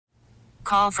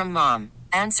Call from mom.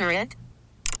 Answer it.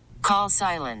 Call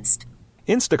silenced.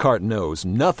 Instacart knows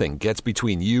nothing gets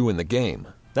between you and the game.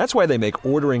 That's why they make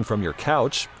ordering from your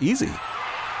couch easy.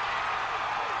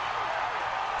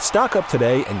 Stock up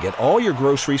today and get all your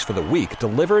groceries for the week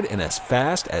delivered in as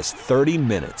fast as 30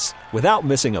 minutes without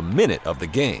missing a minute of the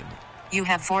game. You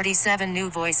have 47 new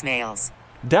voicemails.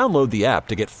 Download the app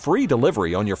to get free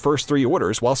delivery on your first 3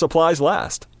 orders while supplies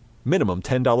last. Minimum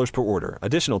 $10 per order.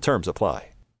 Additional terms apply.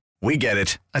 We get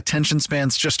it. Attention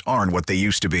spans just aren't what they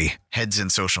used to be. Heads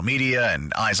in social media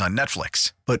and eyes on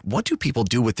Netflix. But what do people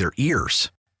do with their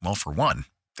ears? Well, for one,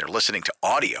 they're listening to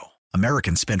audio.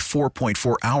 Americans spend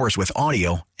 4.4 hours with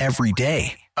audio every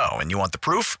day. Oh, and you want the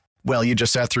proof? Well, you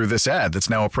just sat through this ad that's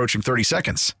now approaching 30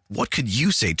 seconds. What could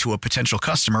you say to a potential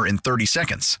customer in 30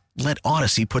 seconds? Let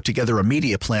Odyssey put together a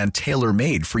media plan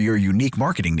tailor-made for your unique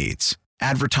marketing needs.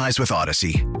 Advertise with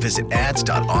Odyssey. Visit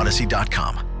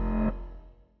ads.odyssey.com.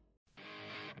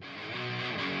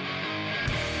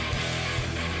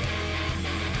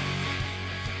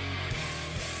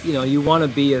 You know, you want to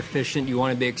be efficient, you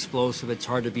want to be explosive. It's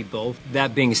hard to be both.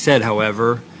 That being said,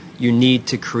 however, you need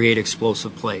to create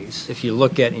explosive plays. If you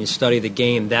look at and you study the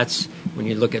game, that's when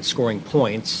you look at scoring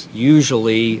points.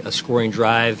 Usually a scoring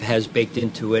drive has baked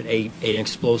into it an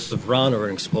explosive run or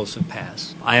an explosive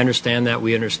pass. I understand that,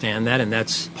 we understand that, and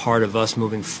that's part of us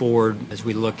moving forward as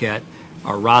we look at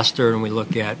our roster and we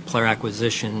look at player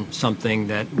acquisition, something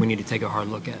that we need to take a hard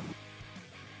look at.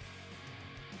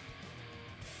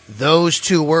 Those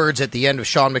 2 words at the end of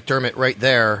Sean McDermott right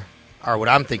there are what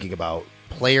I'm thinking about.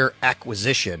 Player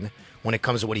acquisition when it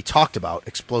comes to what he talked about,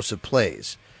 explosive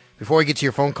plays. Before we get to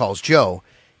your phone calls, Joe,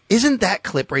 isn't that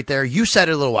clip right there? You said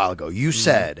it a little while ago. You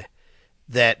said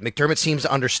that McDermott seems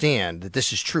to understand that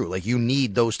this is true. Like, you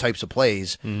need those types of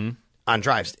plays on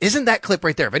drives. Isn't that clip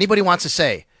right there? If anybody wants to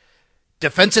say,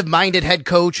 defensive-minded head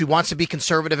coach who wants to be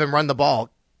conservative and run the ball,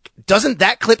 doesn't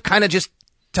that clip kind of just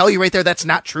tell you right there that's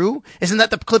not true? Isn't that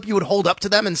the clip you would hold up to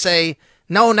them and say,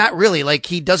 no, not really? Like,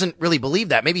 he doesn't really believe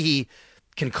that. Maybe he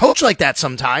can coach like that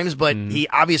sometimes, but he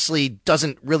obviously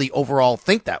doesn't really overall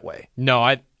think that way. No,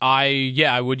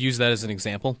 I would use that as an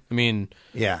example. I mean,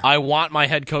 I want my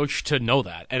head coach to know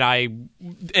that.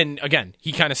 And again,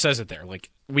 he kind of says it there. Like,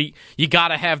 you got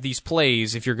to have these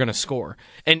plays if you're going to score.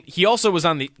 And he also was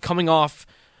coming off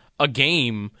a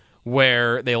game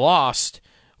where they lost,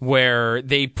 where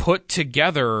they put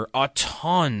together a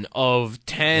ton of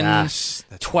 10,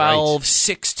 12,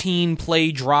 16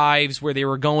 play drives where they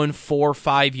were going 4 or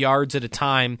 5 yards at a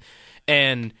time.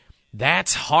 And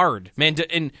that's hard, man.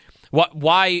 And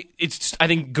why it's, I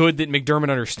think, good that McDermott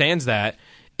understands that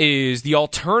is the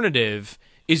alternative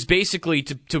is basically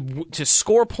to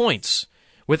score points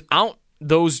without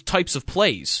those types of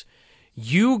plays.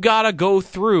 You got to go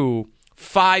through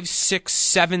 5, 6,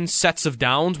 7 sets of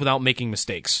downs without making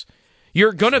mistakes.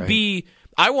 You're going to be,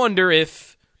 I wonder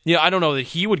if, I don't know that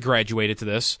he would graduate it to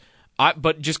this,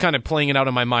 but just kind of playing it out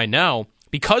in my mind now,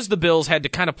 because the Bills had to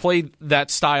kind of play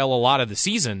that style a lot of the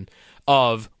season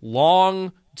of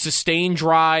long, sustained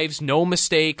drives, no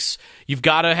mistakes. You've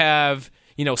got to have,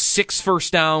 6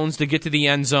 first downs to get to the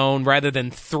end zone rather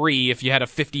than 3 if you had a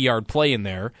 50-yard play in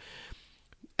there.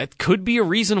 It could be a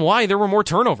reason why there were more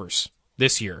turnovers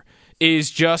this year.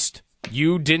 Is just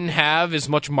you didn't have as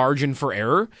much margin for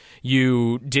error.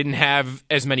 You didn't have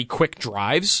as many quick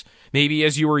drives maybe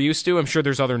as you were used to. I'm sure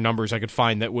there's other numbers I could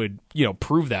find that would,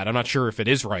 prove that. I'm not sure if it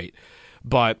is right.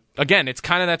 But again, it's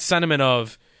kind of that sentiment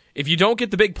of if you don't get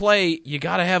the big play, you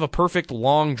got to have a perfect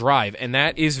long drive, and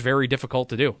that is very difficult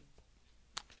to do.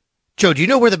 Joe, do you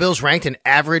know where the Bills ranked in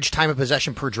average time of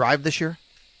possession per drive this year?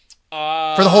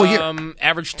 For the whole year.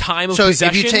 Average time of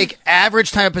possession? So if you take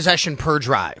average time of possession per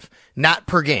drive, not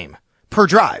per game, per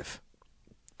drive.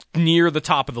 Near the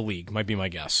top of the league, might be my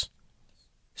guess.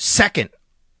 Second.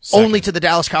 Only to the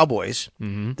Dallas Cowboys.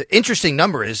 Mm-hmm. The interesting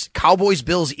number is Cowboys,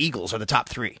 Bills, Eagles are the top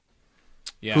 3.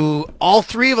 Yeah. Who all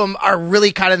 3 of them are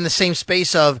really kind of in the same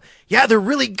space of, they're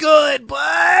really good, but,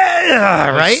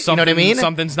 right? You know what I mean?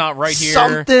 Something's not right here.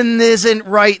 Something isn't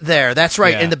right there. That's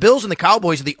right. Yeah. And the Bills and the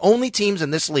Cowboys are the only teams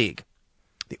in this league,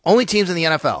 the only teams in the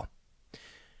NFL,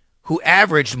 who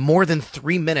averaged more than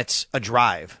 3 minutes a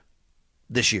drive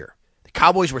this year. The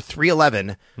Cowboys were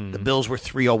 311. The Bills were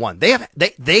 301.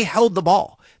 They held the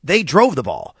ball. They drove the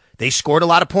ball. They scored a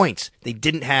lot of points. They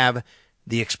didn't have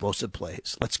the explosive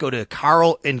plays. Let's go to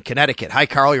Carl in Connecticut. Hi,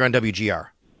 Carl. You're on WGR.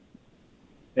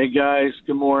 Hey, guys.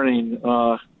 Good morning.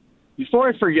 Before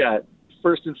I forget,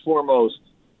 first and foremost,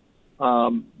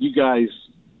 you guys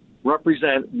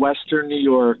represent Western New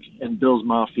York and Bills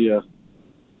Mafia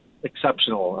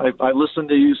exceptional. I listened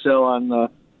to you, Sal, on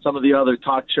some of the other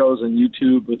talk shows on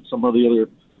YouTube with some of the other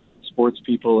sports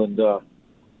people, and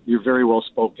you're very well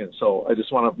spoken. So I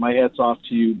just want to, my hat's off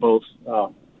to you both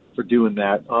for doing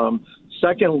that.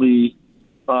 Secondly,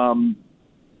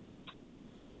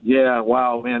 yeah,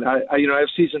 wow, man. I have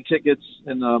season tickets,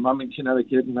 and I'm in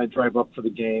Connecticut, and I drive up for the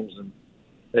games, and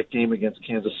that game against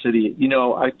Kansas City.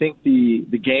 I think the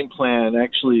game plan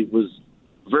actually was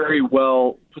very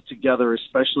well put together,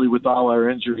 especially with all our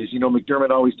injuries.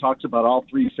 McDermott always talks about all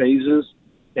three phases,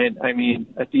 and I mean,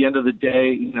 at the end of the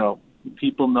day,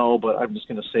 people know, but I'm just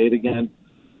going to say it again.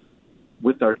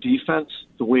 With our defense,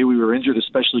 the way we were injured,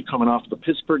 especially coming off the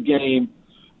Pittsburgh game,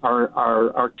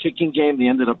 our kicking game, they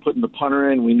ended up putting the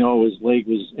punter in. We know his leg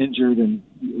was injured, and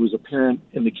it was apparent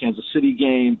in the Kansas City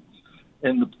game.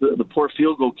 And the poor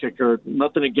field goal kicker,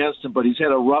 nothing against him, but he's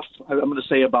had a rough, I'm going to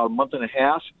say, about a month and a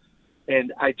half.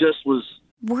 And I just was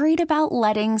worried about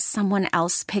letting someone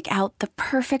else pick out the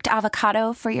perfect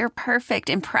avocado for your perfect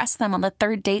impress them on the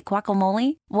third date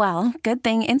guacamole? Well, good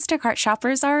thing Instacart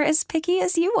shoppers are as picky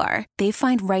as you are. They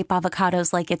find ripe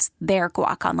avocados like it's their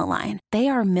guac on the line. They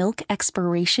are milk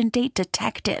expiration date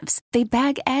detectives. They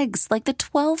bag eggs like the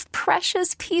 12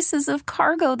 precious pieces of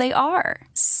cargo they are.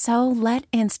 So let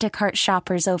Instacart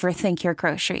shoppers overthink your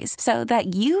groceries so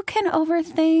that you can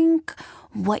overthink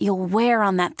what you'll wear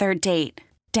on that third date.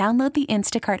 Download the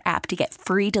Instacart app to get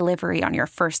free delivery on your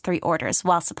first 3 orders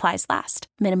while supplies last.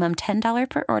 Minimum $10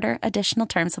 per order. Additional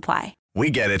terms apply.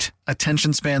 We get it.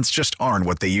 Attention spans just aren't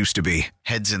what they used to be.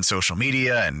 Heads in social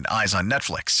media and eyes on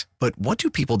Netflix. But what do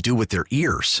people do with their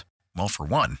ears? Well, for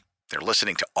one, they're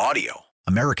listening to audio.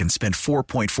 Americans spend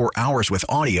 4.4 hours with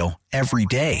audio every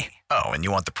day. Oh, and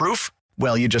you want the proof?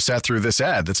 Well, you just sat through this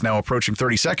ad that's now approaching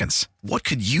 30 seconds. What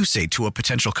could you say to a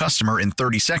potential customer in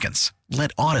 30 seconds? Let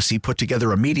Odyssey put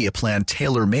together a media plan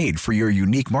tailor-made for your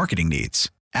unique marketing needs.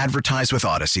 Advertise with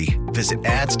Odyssey. Visit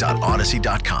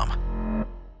ads.odyssey.com.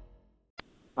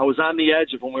 I was on the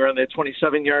edge of when we were on that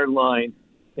 27-yard line,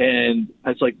 and I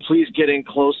was like, please get in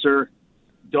closer.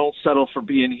 Don't settle for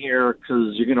being here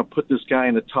because you're going to put this guy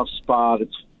in a tough spot.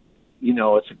 It's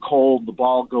a cold, the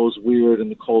ball goes weird in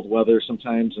the cold weather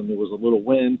sometimes, and there was a little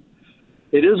wind.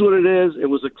 It is what it is. It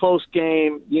was a close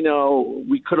game.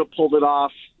 We could have pulled it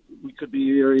off. We could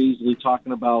be very easily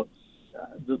talking about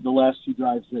the last 2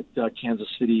 drives that Kansas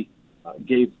City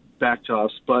gave back to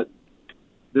us, but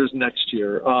there's next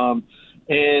year. And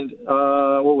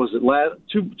what was it?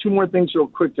 Two more things real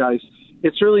quick, guys.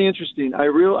 It's really interesting.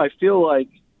 I feel like,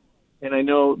 and I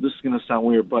know this is going to sound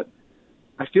weird, but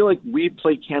I feel like we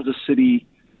play Kansas City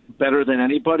better than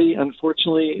anybody.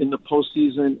 Unfortunately, in the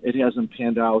postseason, it hasn't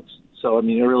panned out. So, I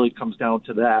mean, it really comes down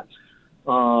to that.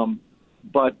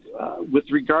 But with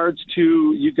regards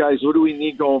to you guys, what do we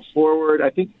need going forward?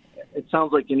 I think it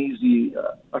sounds like an easy,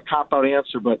 a cop-out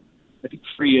answer, but I think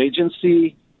free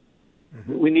agency,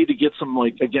 we need to get some, more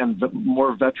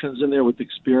veterans in there with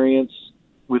experience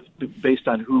based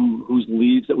on whose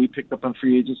leads that we picked up on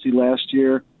free agency last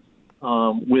year.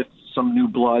 With some new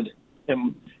blood.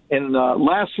 And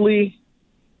lastly,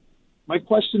 my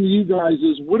question to you guys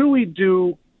is, what do we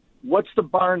do? What's the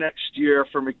bar next year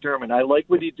for McDermott? I like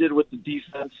what he did with the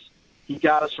defense. He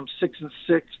got us from 6-6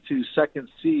 to second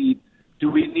seed.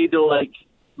 Do we need to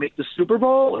make the Super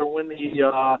Bowl or win the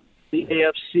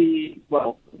AFC?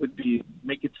 Well, would be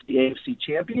make it to the AFC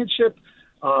Championship.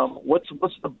 What's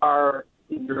the bar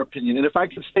in your opinion? And if I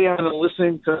could stay on and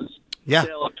listen, because yeah.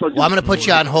 Well, I'm going to put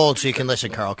you on hold so you can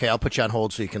listen, Carl. Okay, I'll put you on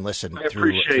hold so you can listen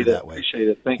through that way. Appreciate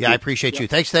it. Thank you. Yeah, I appreciate you.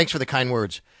 Thanks for the kind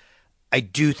words. I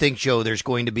do think, Joe, there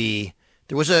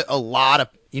was a lot of,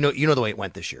 you know the way it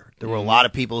went this year. There were a lot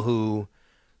of people who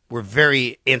were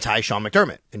very anti-Sean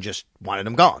McDermott and just wanted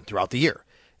him gone throughout the year.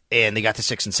 And they got to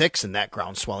 6-6, and that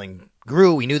ground swelling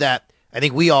grew. We knew that. I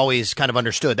think we always kind of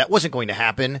understood that wasn't going to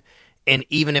happen. And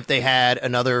even if they had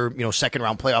another,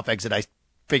 second-round playoff exit, I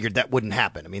figured that wouldn't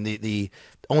happen. I mean, the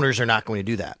owners are not going to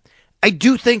do that. I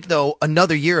do think, though,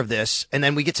 another year of this, and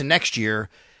then we get to next year,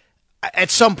 at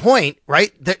some point,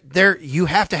 right, there you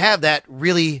have to have that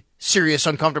really serious,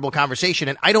 uncomfortable conversation.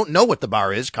 And I don't know what the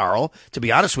bar is, Carl, to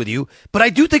be honest with you, but I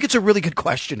do think it's a really good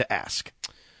question to ask.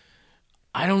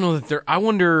 I don't know that I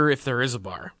wonder if there is a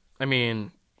bar. I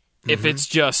mean, if it's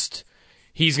just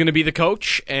he's going to be the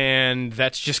coach and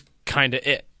that's just kind of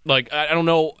it. I don't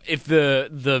know if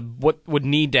the what would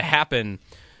need to happen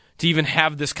to even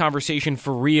have this conversation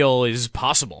for real is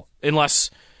possible. Unless,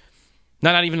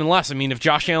 not even unless. I mean, if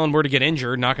Josh Allen were to get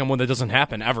injured, knock on wood, that doesn't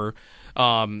happen ever,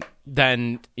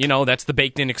 then, that's the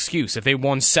baked-in excuse. If they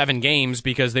won 7 games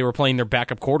because they were playing their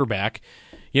backup quarterback,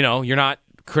 you're not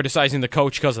criticizing the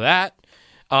coach because of that,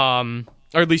 or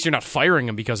at least you're not firing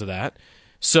him because of that.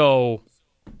 So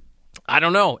I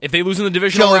don't know. If they lose in the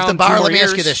divisional Joe, round, if the bar, let me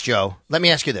years, ask you this, Joe. Let me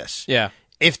ask you this. Yeah.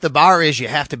 If the bar is you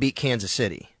have to beat Kansas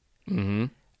City,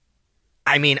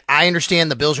 I mean, I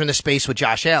understand the Bills are in the space with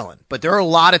Josh Allen, but there are a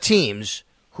lot of teams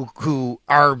who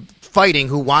are fighting,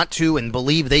 who want to and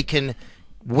believe they can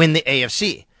win the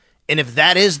AFC. And if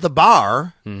that is the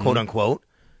bar, quote unquote,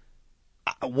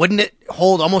 wouldn't it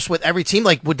hold almost with every team?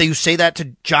 Like, would you say that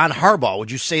to John Harbaugh?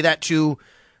 Would you say that to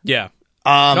no,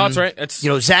 that's right. It's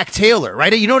Zach Taylor,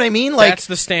 right? You know what I mean? Like, that's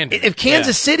the standard. If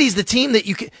Kansas City's the team that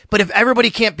you can, but if everybody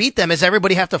can't beat them, does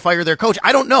everybody have to fire their coach?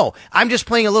 I don't know. I'm just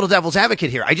playing a little devil's advocate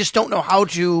here. I just don't know how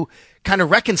to kind of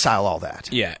reconcile all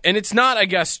that. Yeah, and it's not, I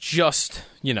guess, just,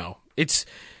 it's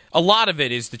a lot of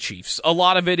it is the Chiefs. A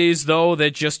lot of it is, though,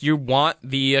 that just you want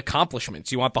the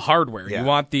accomplishments. You want the hardware. Yeah. You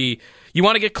want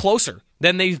to get closer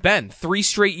than they've been. 3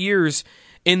 straight years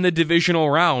in the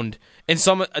divisional round. And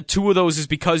 2 of those is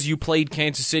because you played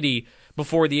Kansas City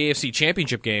before the AFC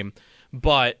Championship game.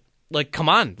 But, come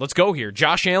on, let's go here.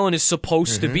 Josh Allen is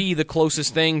supposed to be the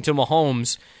closest thing to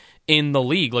Mahomes in the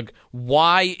league.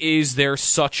 Why is there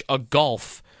such a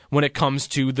gulf when it comes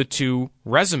to the 2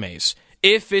 resumes?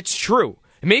 If it's true.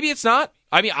 Maybe it's not.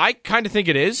 I mean, I kind of think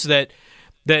it is, that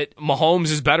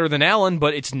Mahomes is better than Allen,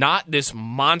 but it's not this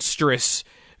monstrous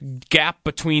gap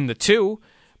between the 2.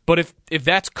 But if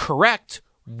that's correct,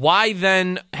 why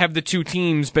then have the 2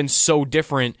 teams been so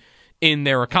different in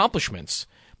their accomplishments?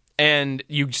 And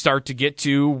you start to get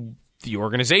to the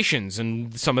organizations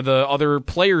and some of the other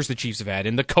players the Chiefs have had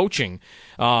and the coaching,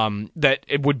 that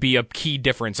it would be a key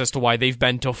difference as to why they've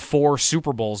been to 4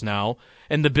 Super Bowls now,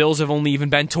 and the Bills have only even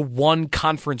been to 1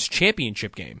 conference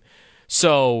championship game.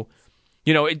 So,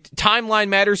 timeline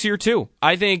matters here too.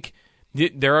 I think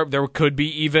there could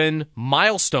be even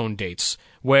milestone dates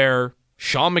where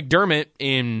Sean McDermott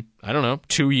in,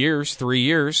 2 years, 3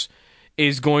 years,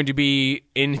 is going to be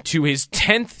into his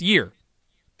 10th year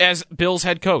as Bills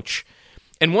head coach.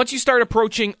 And once you start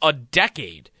approaching a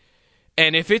decade,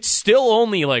 and if it's still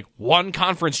only 1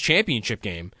 conference championship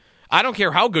game, I don't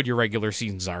care how good your regular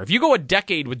seasons are. If you go a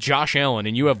decade with Josh Allen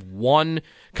and you have 1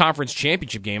 conference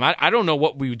championship game, I don't know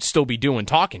what we would still be doing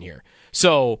talking here.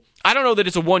 So I don't know that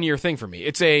it's a 1-year thing for me.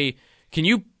 It's a, can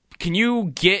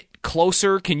you get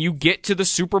closer? Can you get to the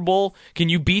Super Bowl? Can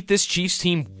you beat this Chiefs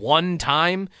team 1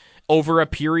 time over a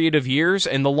period of years?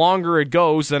 And the longer it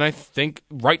goes, then I think,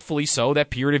 rightfully so, that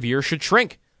period of years should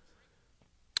shrink.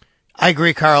 I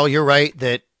agree, Carl. You're right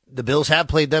that the Bills have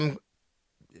played them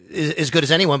as good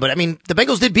as anyone. But, I mean, the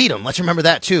Bengals did beat them. Let's remember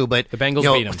that, too. But the Bengals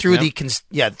beat them.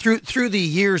 Through the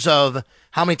years of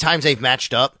how many times they've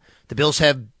matched up, the Bills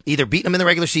have either beaten them in the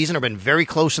regular season or been very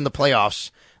close in the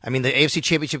playoffs. I mean, the AFC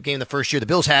Championship game the first year, the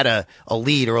Bills had a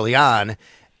lead early on,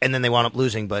 and then they wound up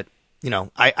losing. But,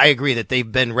 I agree that they've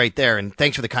been right there. And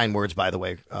thanks for the kind words, by the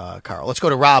way, Carl. Let's go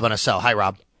to Rob on a cell. Hi,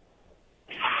 Rob.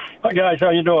 Hi, guys.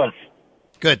 How you doing?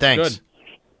 Good, thanks.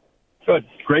 Good.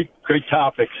 Great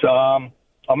topics.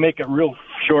 I'll make it real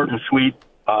short and sweet.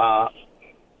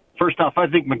 First off, I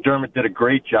think McDermott did a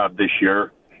great job this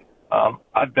year.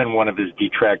 I've been one of his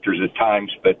detractors at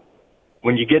times, but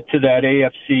when you get to that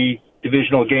AFC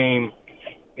divisional game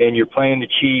and you're playing the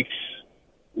Chiefs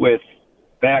with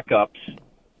backups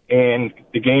and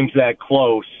the game's that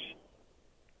close,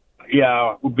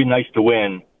 yeah, it would be nice to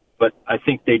win, but I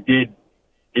think they did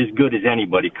as good as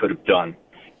anybody could have done.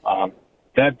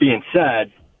 That being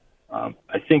said,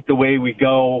 I think the way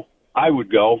I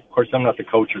would go, of course I'm not the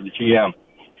coach or the GM,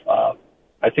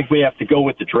 I think we have to go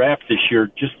with the draft this year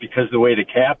just because of the way the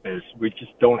cap is. We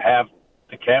just don't have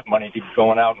the cap money to be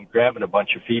going out and grabbing a bunch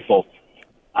of people.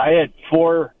 I had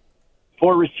four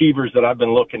receivers that I've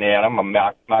been looking at. I'm a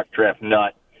mock draft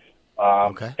nut.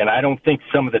 And I don't think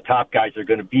some of the top guys are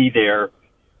going to be there,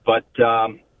 but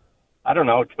I don't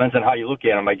know. It depends on how you look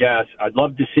at them, I guess. I'd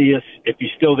love to see us, if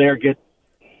he's still there, get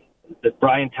the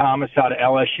Brian Thomas out of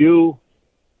LSU.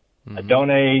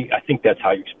 Adonai, I think that's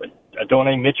how you explain it.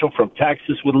 Adonai Mitchell from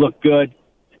Texas would look good.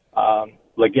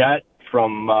 Leggett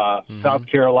from South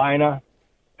Carolina.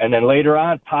 And then later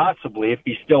on, possibly, if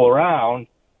he's still around,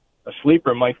 a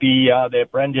sleeper might be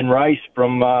that Brendan Rice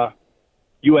from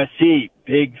USC.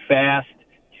 Big, fast.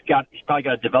 He's probably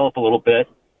got to develop a little bit.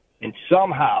 And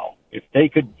somehow, if they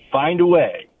could find a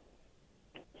way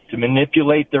to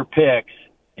manipulate their picks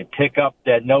and pick up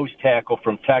that nose tackle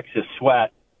from Texas,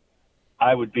 Sweat,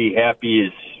 I would be happy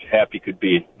as happy could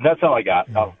be. And that's all I got.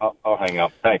 I'll hang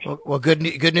up. Thanks. Well, good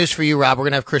news for you, Rob. We're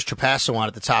going to have Chris Trapasso on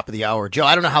at the top of the hour. Joe,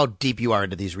 I don't know how deep you are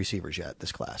into these receivers yet,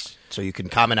 this class, so you can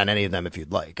comment on any of them if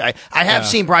you'd like. I have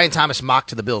seen Brian Thomas mocked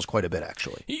to the Bills quite a bit,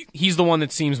 actually. He's the one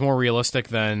that seems more realistic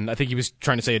than, I think he was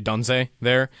trying to say, Adunze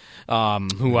there,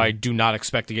 who I do not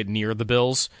expect to get near the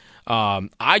Bills.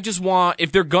 I just want,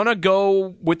 if they're going to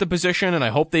go with the position, and I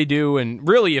hope they do, and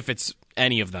really if it's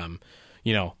any of them,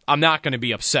 I'm not going to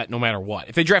be upset no matter what.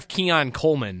 If they draft Keon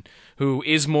Coleman, who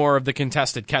is more of the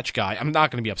contested catch guy, I'm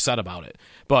not going to be upset about it.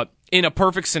 But in a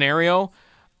perfect scenario,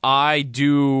 I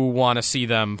do want to see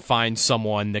them find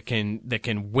someone that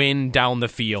can win down the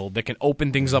field, that can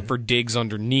open things up for Diggs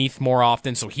underneath more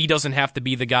often, so he doesn't have to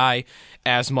be the guy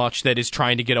as much that is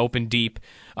trying to get open deep.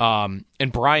 And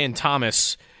Brian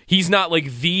Thomas, he's not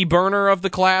like the burner of the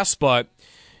class, but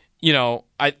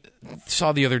I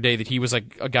saw the other day that he was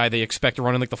like a guy they expect to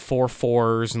run in like the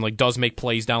 4.4s and like does make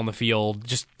plays down the field.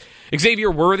 Just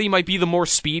Xavier Worthy might be the more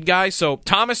speed guy. So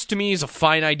Thomas to me is a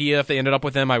fine idea. If they ended up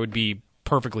with him, I would be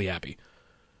perfectly happy.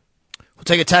 We'll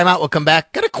take a timeout. We'll come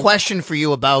back. Got a question for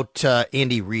you about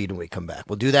Andy Reid when we come back.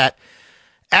 We'll do that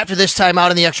after this timeout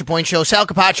in the Extra Point Show. Sal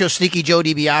Capaccio, Sneaky Joe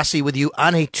DiBiase with you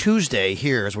on a Tuesday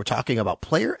here as we're talking about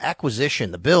player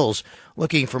acquisition. The Bills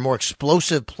looking for more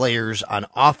explosive players on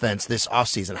offense this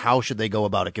offseason. How should they go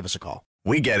about it? Give us a call.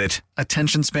 We get it.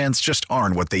 Attention spans just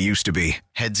aren't what they used to be.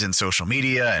 Heads in social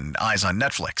media and eyes on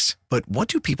Netflix. But what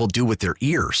do people do with their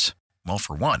ears? Well,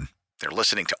 for one, they're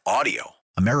listening to audio.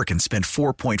 Americans spend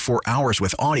 4.4 hours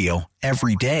with audio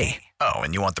every day. Oh,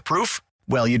 and you want the proof?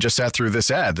 Well, you just sat through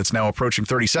this ad that's now approaching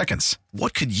 30 seconds.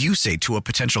 What could you say to a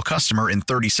potential customer in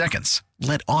 30 seconds?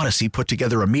 Let Odyssey put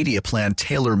together a media plan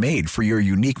tailor-made for your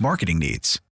unique marketing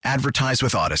needs. Advertise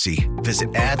with Odyssey.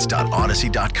 Visit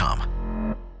ads.odyssey.com.